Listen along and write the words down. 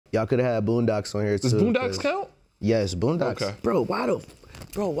Y'all could have had Boondocks on here too. Does Boondocks count? Yes, Boondocks. Okay. Bro,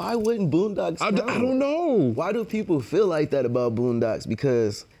 why wouldn't Boondocks count? I don't know. Why do people feel like that about Boondocks?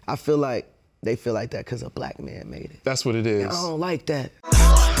 Because I feel like they feel like that because a black man made it. That's what it is. I don't like that.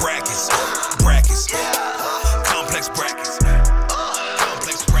 Brackets, complex brackets, complex brackets,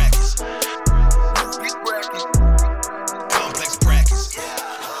 complex brackets.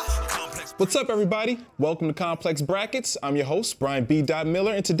 What's up, everybody? Welcome to Complex Brackets. I'm your host, Brian B.Dot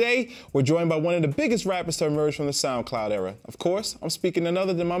Miller, and today we're joined by one of the biggest rappers to emerge from the SoundCloud era. Of course, I'm speaking none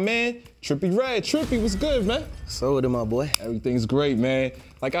other than my man, Trippie Redd. Trippie, what's good, man? So with it, my boy. Everything's great, man.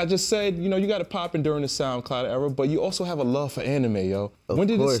 Like I just said, you know, you got it popping during the SoundCloud era, but you also have a love for anime, yo. When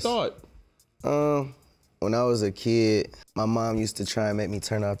did it start? When I was a kid, my mom used to try and make me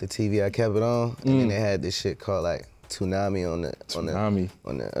turn off the TV. I kept it on, and then they had this shit called like Toonami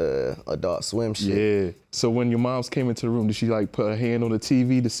on the Adult Swim shit. Yeah. So when your moms came into the room, did she like put her hand on the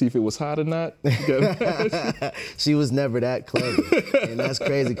TV to see if it was hot or not? She was never that clever, and that's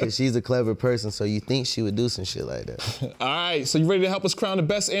crazy because she's a clever person. So you think she would do some shit like that? All right. So you ready to help us crown the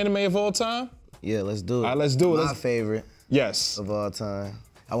best anime of all time? Yeah, let's do it. All right, let's do it. My favorite. Yes. Of all time.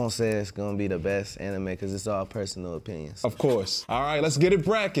 I won't say it's gonna be the best anime because it's all personal opinions. Of course. All right, let's get it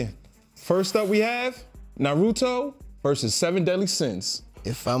bracking. First up, we have Naruto versus 7 Deadly Sins.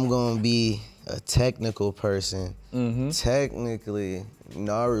 If I'm gonna be a technical person, technically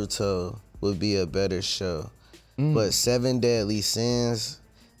Naruto would be a better show. But 7 Deadly Sins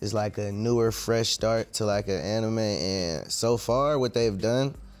is like a newer, fresh start to like an anime, and so far what they've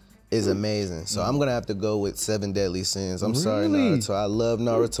done is amazing. So I'm gonna have to go with 7 Deadly Sins. I'm sorry, Naruto. I love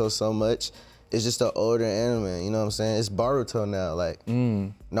Naruto so much. It's just an older anime, you know what I'm saying? It's Boruto now. Like,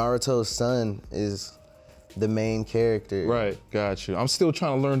 Naruto's son is the main character. Right, got you. I'm still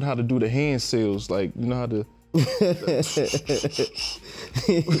trying to learn how to do the hand seals. Like, you know how to...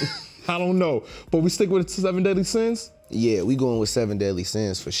 I don't know. But we stick with 7 Deadly Sins? Yeah, we going with 7 Deadly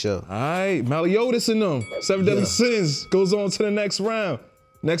Sins for sure. All right, Meliodas in them. 7 Deadly Sins goes on to the next round.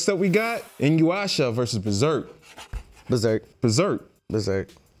 Next up, we got Inuyasha versus Berserk. Berserk. Berserk. Berserk.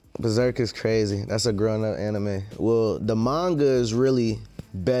 Berserk is crazy. That's a grown-up anime. Well, the manga is really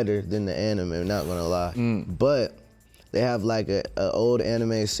better than the anime, I'm not gonna lie. But they have like a old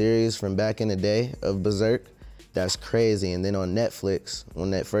anime series from back in the day of Berserk that's crazy. And then on Netflix,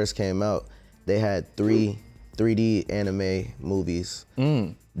 when that first came out, they had 3D anime movies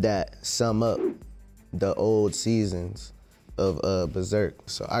that sum up the old seasons of Berserk,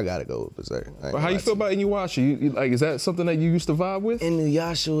 so I gotta go with Berserk. But how you feel about Inuyasha? You like, is that something that you used to vibe with?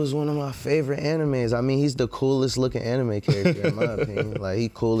 Inuyasha was one of my favorite animes. I mean, he's the coolest looking anime character in my opinion. Like, he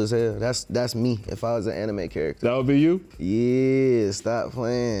cool as hell. That's me if I was an anime character. That would be you? Yeah, stop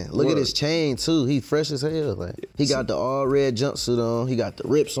playing. Look at his chain too. He fresh as hell. Like, he got the all red jumpsuit on. He got the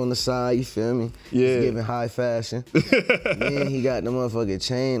rips on the side. You feel me? Yeah. He's giving high fashion. Then he got the motherfucking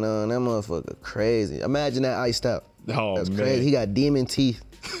chain on. That motherfucker crazy. Imagine that iced out. Oh, that's man. crazy. He got demon teeth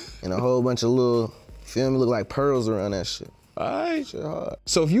and a whole bunch of little, feel me, look like pearls around that shit. All right. Shit hard.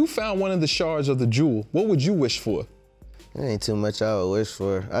 So if you found one of the shards of the jewel, what would you wish for? There ain't too much I would wish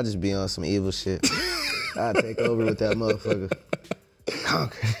for. I'd just be on some evil shit. I'd take over with that motherfucker.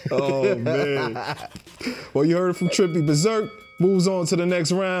 Conquer. Oh, man. Well, you heard it from Trippie. Berserk moves on to the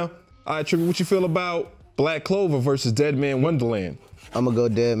next round. All right, Trippie, what you feel about Black Clover versus Deadman Wonderland? I'm gonna go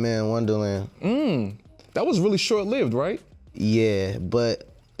Deadman Wonderland. That was really short-lived, right? Yeah, but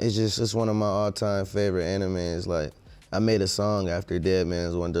it's one of my all-time favorite animes. Like, I made a song after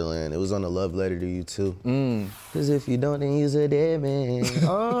Deadman's Wonderland. It was on a love letter to you too. Cause if you don't, then use a dead man.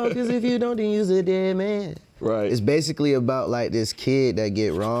 Oh, cause if you don't, then use a dead man. Right. It's basically about like this kid that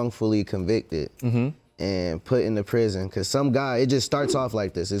get wrongfully convicted and put into prison. Cause some guy, it just starts off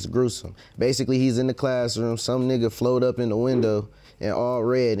like this, it's gruesome. Basically, he's in the classroom, some nigga float up in the window and all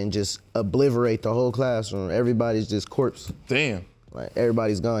red and just obliterate the whole classroom. Everybody's just corpse. Damn. Like,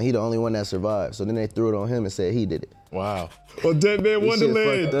 everybody's gone. He the only one that survived. So then they threw it on him and said he did it. Wow. Well, Deadman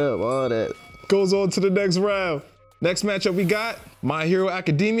Wonderland fucked up, all that. goes on to the next round. Next matchup we got, My Hero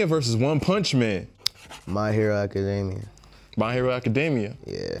Academia versus One Punch Man. My Hero Academia. My Hero Academia.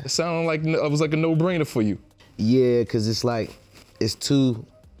 Yeah. It sounded like it was like a no-brainer for you. Yeah, cause it's like, it's two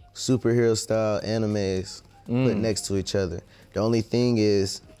superhero style animes put next to each other. The only thing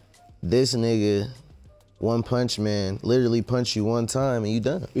is, this nigga, One Punch Man, literally punch you one time and you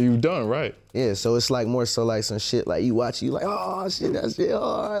done. You done, right? Yeah, so it's like more so like some shit like you watch, you like, oh shit, that shit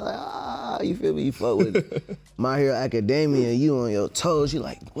hard, like, ah, you feel me, you fuck with it. My Hero Academia, you on your toes, you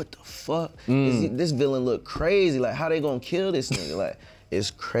like, what the fuck? This villain look crazy, like how they gonna kill this nigga? Like, it's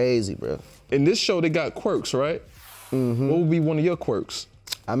crazy, bro. In this show, they got quirks, right? What would be one of your quirks?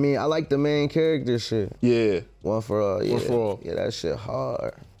 I mean, I like the main character shit. Yeah. One for all. Yeah. One for all. Yeah, that shit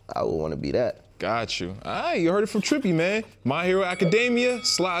hard. I would want to be that. Got you. All right, you heard it from Trippie, man. My Hero Academia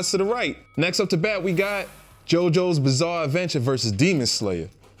slides to the right. Next up to bat, we got JoJo's Bizarre Adventure versus Demon Slayer.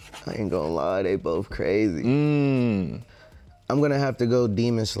 I ain't gonna lie, they both crazy. I'm gonna have to go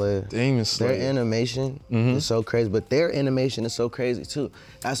Demon Slayer. Demon Slayer. Their animation is so crazy, but their animation is so crazy too.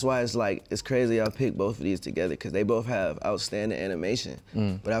 That's why it's like, it's crazy I picked both of these together because they both have outstanding animation.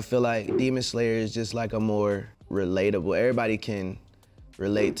 But I feel like Demon Slayer is just like a more relatable, everybody can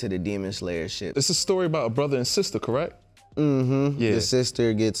relate to the Demon Slayer shit. It's a story about a brother and sister, correct? Yeah. Yeah. The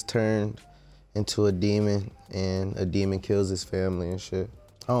sister gets turned into a demon and a demon kills his family and shit.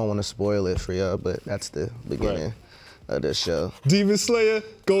 I don't wanna spoil it for y'all, but that's the beginning of the show. Demon Slayer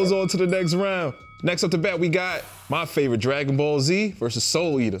goes on to the next round. Next up to bat, we got my favorite Dragon Ball Z versus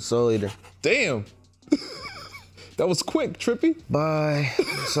Soul Eater. Soul Eater. Damn. That was quick, Trippie. Bye.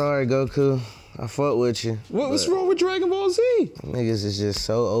 Sorry, Goku. I fuck with you. What's wrong with Dragon Ball Z? Niggas is just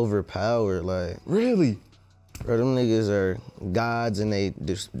so overpowered, like. Really? Bro, them niggas are gods and they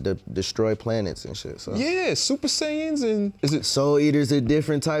destroy planets and shit, so. Yeah, Super Saiyans and, is it? Soul Eater's a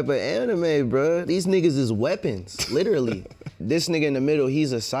different type of anime, bro. These niggas is weapons, literally. This nigga in the middle,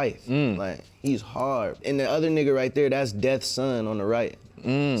 he's a scythe. Like, he's hard. And the other nigga right there, that's Death's son on the right.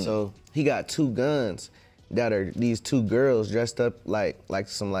 So he got two guns that are these two girls dressed up like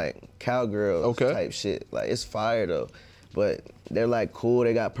some like cowgirls type shit. Like, it's fire though. But they're like cool,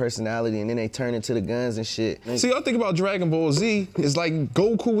 they got personality, and then they turn into the guns and shit. See, I think about Dragon Ball Z, it's like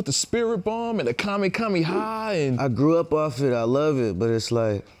Goku with the Spirit Bomb and the Kamehameha and... I grew up off it, I love it, but it's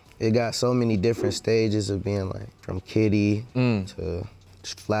like, it got so many different stages of being like, from kiddie to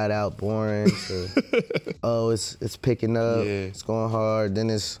just flat out boring to, oh, it's picking up, it's going hard, then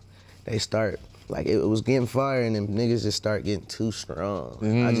they start, like it was getting fire and then niggas just start getting too strong.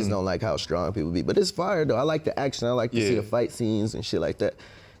 I just don't like how strong people be, but it's fire though. I like the action, I like to see the fight scenes and shit like that.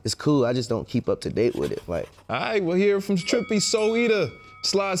 It's cool, I just don't keep up to date with it. Like. All right, we'll hear from Trippie. Soul Eater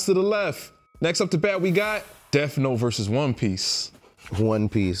slides to the left. Next up to bat, we got Death Note versus One Piece. One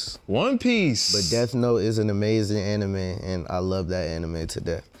Piece. One Piece. But Death Note is an amazing anime and I love that anime to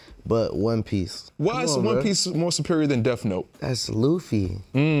death. But One Piece. Why is One Piece more superior than Death Note? That's Luffy.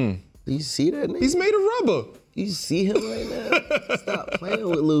 You see that nigga? He's made of rubber. You see him right now? Stop playing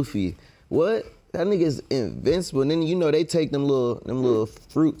with Luffy. What? That nigga's invincible. And then you know they take them little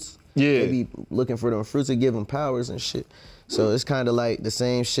fruits. Yeah. They be looking for them fruits to give them powers and shit. So it's kind of like the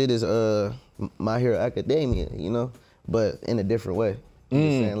same shit as My Hero Academia, you know? But in a different way. You know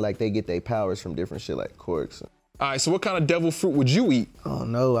what I'm saying? Like they get their powers from different shit like quirks. All right, so what kind of devil fruit would you eat? Oh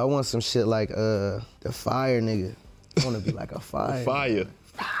no, I want some shit like the fire nigga. I want to be like a fire. Fire.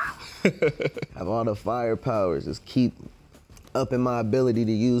 Have all the fire powers, just keep upping my ability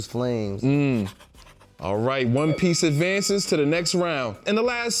to use flames. All right, One Piece advances to the next round. In the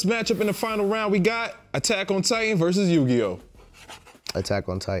last matchup in the final round, we got Attack on Titan versus Yu-Gi-Oh! Attack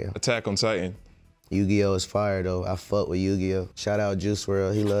on Titan. Attack on Titan. Yu-Gi-Oh! Is fire though. I fuck with Yu-Gi-Oh! Shout out Juice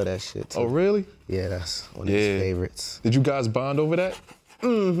WRLD, he love that shit too. Oh, really? Yeah, that's one of his favorites. Did you guys bond over that?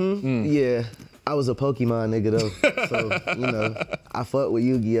 Yeah, I was a Pokemon nigga though. So, you know, I fuck with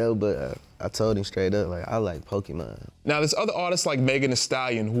Yu-Gi-Oh! But I told him straight up, like, I like Pokemon. Now, there's other artists like Megan Thee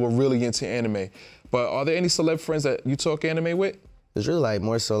Stallion who are really into anime, but are there any celeb friends that you talk anime with? It's really like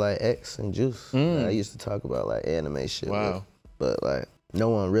more so like X and Juice. I used to talk about like anime shit. Wow. But like, no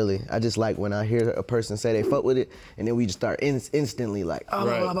one really. I just like when I hear a person say they fuck with it, and then we just start instantly like, oh,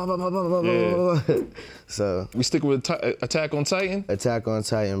 blah, blah, blah, blah, blah, blah, blah, blah. So. We stick with Attack on Titan? Attack on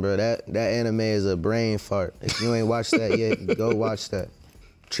Titan, bro. That anime is a brain fart. If you ain't watched that yet, go watch that.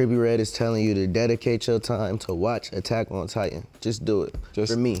 Trippie Redd is telling you to dedicate your time to watch Attack on Titan. Just do it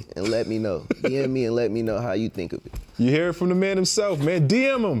for me and let me know. DM me and let me know how you think of it. You hear it from the man himself, man.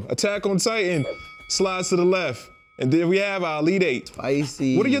 DM him. Attack on Titan slides to the left. And then we have our Elite Eight.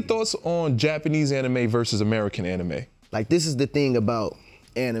 Spicy. What are your thoughts on Japanese anime versus American anime? Like, this is the thing about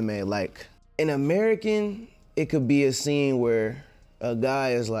anime. Like, in American, it could be a scene where a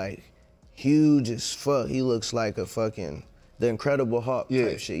guy is like huge as fuck. He looks like a fucking The Incredible Hulk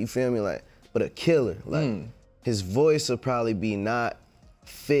type shit. You feel me? Like, but a killer. Like, his voice will probably be not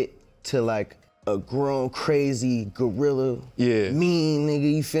fit to like a grown, crazy gorilla, mean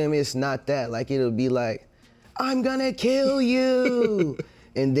nigga. You feel me? It's not that. Like, it'll be like, I'm gonna kill you.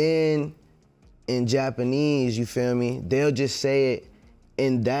 And then in Japanese, you feel me? They'll just say it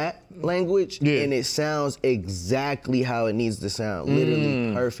in that language, and it sounds exactly how it needs to sound,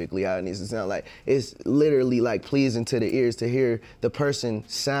 literally perfectly how it needs to sound. Like, it's literally like pleasing to the ears to hear the person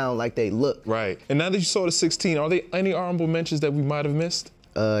sound like they look. Right. And now that you saw the 16, are there any honorable mentions that we might have missed?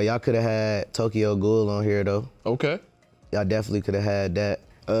 Y'all could have had Tokyo Ghoul on here though. Okay. Y'all definitely could have had that.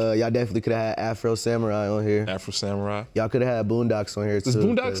 Y'all definitely could have had Afro Samurai on here. Afro Samurai. Y'all could have had Boondocks on here too. Does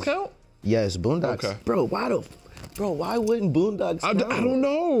Boondocks count? Yes, Boondocks. Okay. Bro, why wouldn't Boondocks count? I don't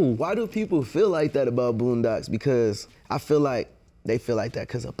know. Why do people feel like that about Boondocks? Because I feel like they feel like that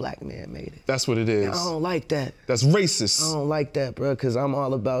because a black man made it. That's what it is. I don't like that. That's racist. I don't like that, bro, because I'm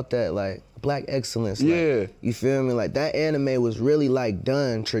all about that, like, black excellence. Yeah. Like, you feel me? Like, that anime was really, like,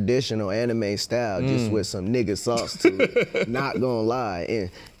 done traditional anime style, just with some nigga sauce to it. Not gonna lie. And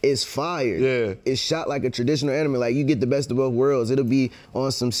it's fire. Yeah. It's shot like a traditional anime. Like, you get the best of both worlds. It'll be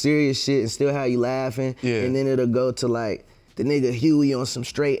on some serious shit and still have you laughing. Yeah. And then it'll go to, like, the nigga Huey on some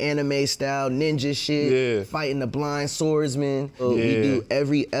straight anime style ninja shit, Yeah. fighting the blind swordsman. So we Yeah. do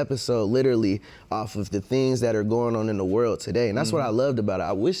every episode literally off of the things that are going on in the world today. And that's what I loved about it.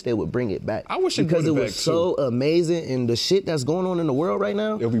 I wish they would bring it back. I wish they because brought it it was back, so amazing, and the shit that's going on in the world right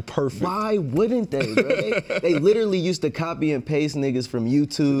now. It'll be perfect. Why wouldn't they, bro? they literally used to copy and paste niggas from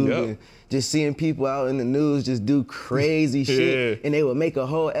YouTube Yep. and just seeing people out in the news just do crazy shit, Yeah. and they would make a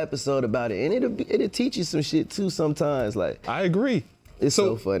whole episode about it. And it'll teach you some shit too sometimes. Like, I agree. it's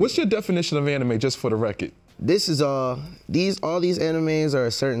so funny. What's your definition of anime, just for the record? This is all these animes are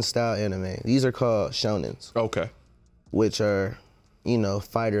a certain style anime. These are called shonens, Okay. which are, you know,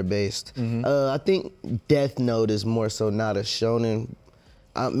 fighter based. I think Death Note is more so not a shonen.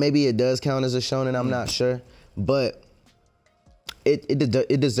 Maybe it does count as a shonen, I'm not sure. But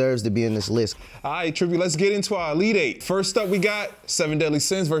it deserves to be in this list. All right, Trippie, let's get into our Elite Eight. First up, we got Seven Deadly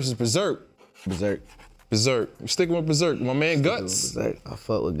Sins versus Berserk. Berserk. Berserk. I'm sticking with Berserk. My man Guts. Berserk. I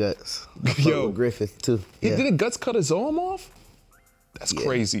fuck with Guts. I fuck Yo. with Griffith too. Yeah. Didn't Guts cut his arm off? That's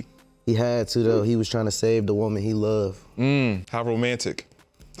crazy. He had to though. He was trying to save the woman he loved. How romantic.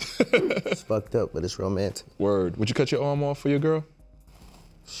 It's fucked up, but it's romantic. Word. Would you cut your arm off for your girl?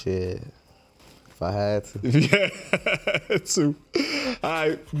 Shit. If I had to. Yeah, too. All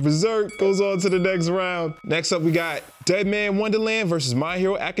right, Berserk goes on to the next round. Next up, we got Deadman Wonderland versus My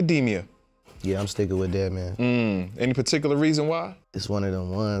Hero Academia. Yeah, I'm sticking with Deadman. Any particular reason why? It's one of them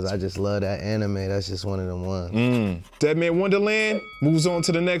ones. I just love that anime. That's just one of them ones. Deadman Wonderland moves on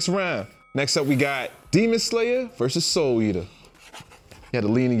to the next round. Next up, we got Demon Slayer versus Soul Eater. You had to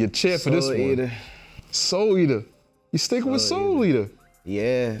lean in your chair for this Soul one. Eater. Soul Eater. You sticking with Soul Eater?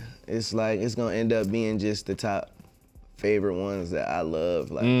 Yeah, it's like, it's gonna end up being just the top favorite ones that I love.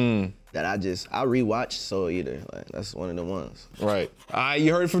 Like, that I rewatch Soul Eater. Like, that's one of the ones. Right. All right,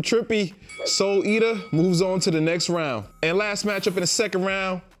 you heard from Trippie. Soul Eater moves on to the next round. And last matchup in the second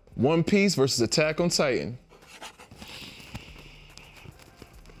round, One Piece versus Attack on Titan.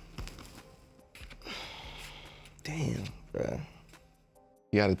 Damn, bruh.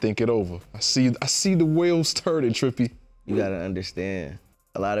 You gotta think it over. I see the wheels turning, Trippie. You gotta understand.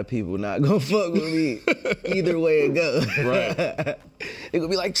 A lot of people not gonna fuck with me either way it goes. Right. They gonna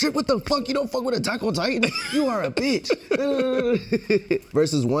be like, Trip, what the fuck? You don't fuck with Attack on Titan? You are a bitch.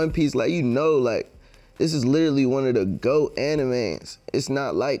 Versus One Piece, like, you know, like, this is literally one of the GOAT animes. It's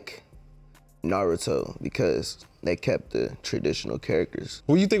not like Naruto because they kept the traditional characters.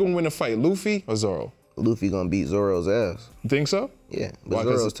 Who you think will win the fight, Luffy or Zoro? Luffy gonna beat Zoro's ass. You think so? Yeah, Why, but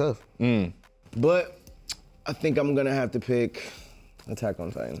 'cause Zoro's tough. But I think I'm gonna have to pick Attack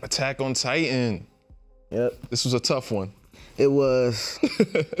on Titan. Attack on Titan. Yep. This was a tough one. It was.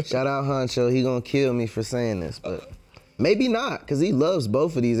 Shout out Honcho, he gonna kill me for saying this, but maybe not, cause he loves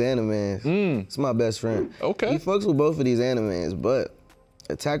both of these animes. It's my best friend. Okay. He fucks with both of these animes, but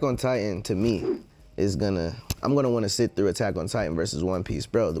Attack on Titan to me is I'm gonna wanna sit through Attack on Titan versus One Piece.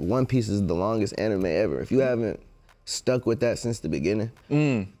 Bro, the One Piece is the longest anime ever. If you haven't stuck with that since the beginning,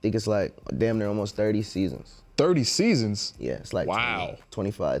 I think it's like damn near almost 30 seasons. 30 seasons? Yeah, it's like Wow.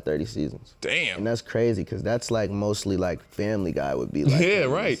 25, 30 seasons. Damn. And that's crazy, because that's like mostly like Family Guy would be like Yeah, 30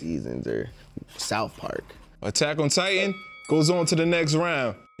 right. seasons, or South Park. Attack on Titan goes on to the next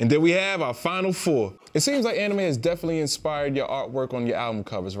round. And then we have our final four. It seems like anime has definitely inspired your artwork on your album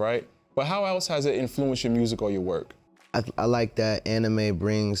covers, right? But how else has it influenced your music or your work? I like that anime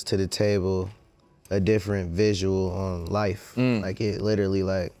brings to the table a different visual on life. Like, it literally,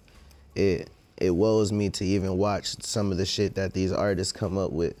 like, it woes me to even watch some of the shit that these artists come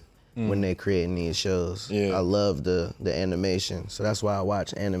up with when they creating these shows. Yeah. I love the animation, so that's why I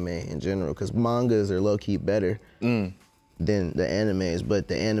watch anime in general, because mangas are low-key better than the animes, but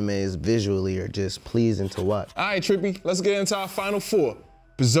the animes visually are just pleasing to watch. All right, Trippie, let's get into our final four.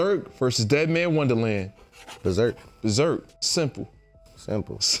 Berserk versus Deadman Wonderland. Berserk, Berserk, simple.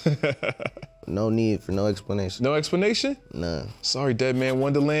 simple. No need for no explanation. No explanation? None. Sorry, Deadman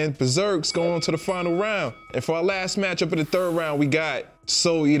Wonderland. Berserk's going on to the final round. And for our last matchup in the third round, we got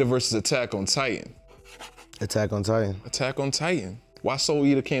Soul Eater versus Attack on Titan. Attack on Titan. Attack on Titan. Why Soul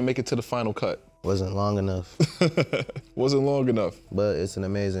Eater can't make it to the final cut? Wasn't long enough. Wasn't long enough. But it's an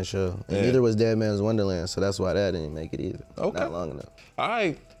amazing show. And neither was Deadman Wonderland, so that's why that didn't make it either. Okay. Not long enough. All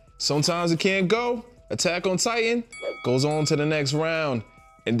right. Sometimes it can't go. Attack on Titan goes on to the next round.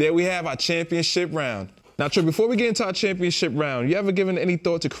 And there we have our championship round. Now, Tripp, before we get into our championship round, you ever given any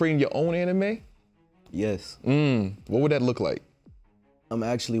thought to creating your own anime? Yes. What would that look like? I'm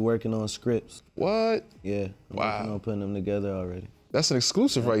actually working on scripts. What? Yeah. I'm working on putting them together already. That's an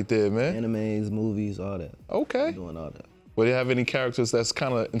exclusive right there, man. Animes, movies, all that. Okay. I'm doing all that. Would you have any characters that's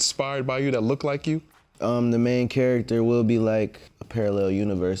kind of inspired by you that look like you? The main character will be like a parallel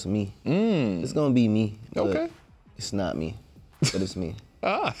universe, me. It's gonna be me. Okay. It's not me, but it's me.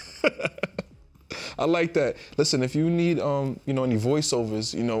 Ah. I like that. Listen, if you need, you know, any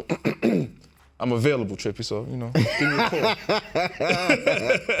voiceovers, you know, I'm available, Trippie, so, you know, give me a call.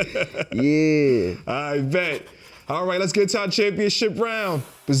 Yeah. I bet. All right, let's get to our championship round.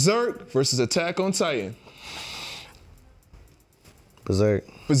 Berserk versus Attack on Titan. Berserk.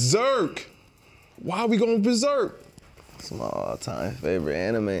 Berserk. Why are we going Berserk? It's my all-time favorite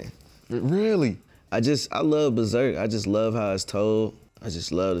anime. Really? I love Berserk. I just love how it's told. I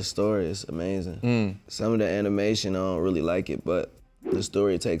just love the story. It's amazing. Some of the animation, I don't really like it, but the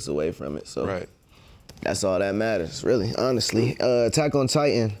story takes away from it. So that's all that matters, really, honestly. Attack on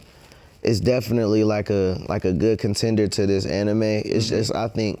Titan is definitely like a good contender to this anime. It's just, I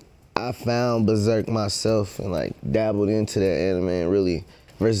think I found Berserk myself and like dabbled into that anime and really,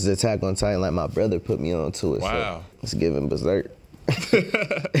 versus Attack on Titan, like my brother put me on to it. Wow. So it's giving Berserk.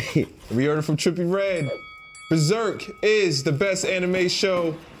 We heard it from Trippie Redd. Berserk is the best anime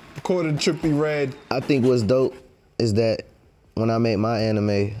show according to Trippie Redd. I think what's dope is that when I made my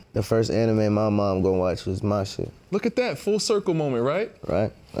anime, the first anime my mom gonna watch was my shit. Look at that, full circle moment, right?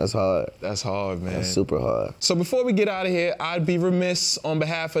 Right? That's hard. That's hard, man. That's super hard. So before we get out of here, I'd be remiss on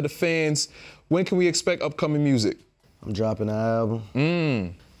behalf of the fans. When can we expect upcoming music? I'm dropping an album.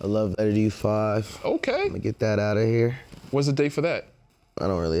 I Love Letter to You 5. Okay. I'm gonna get that out of here. What's the date for that? I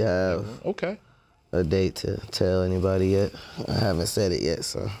don't really have Okay. a date to tell anybody yet. I haven't said it yet,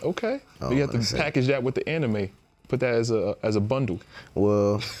 so. Okay. You have to package that with the anime. Put that as a bundle.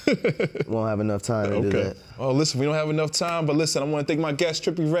 Well, won't have enough time to do that. Oh, listen, we don't have enough time, but listen, I want to thank my guest,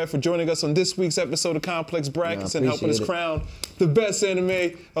 Trippie Redd, for joining us on this week's episode of Complex Brackets and helping us crown the best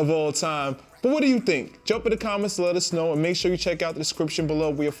anime of all time. But what do you think? Jump in the comments to let us know, and make sure you check out the description below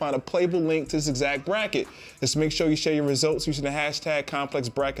where you'll find a playable link to this exact bracket. Just make sure you share your results using the hashtag Complex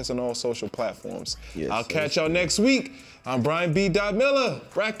Brackets on all social platforms. I'll catch y'all next week. I'm Brian B.Dot Miller.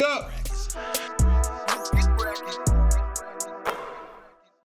 Brack up.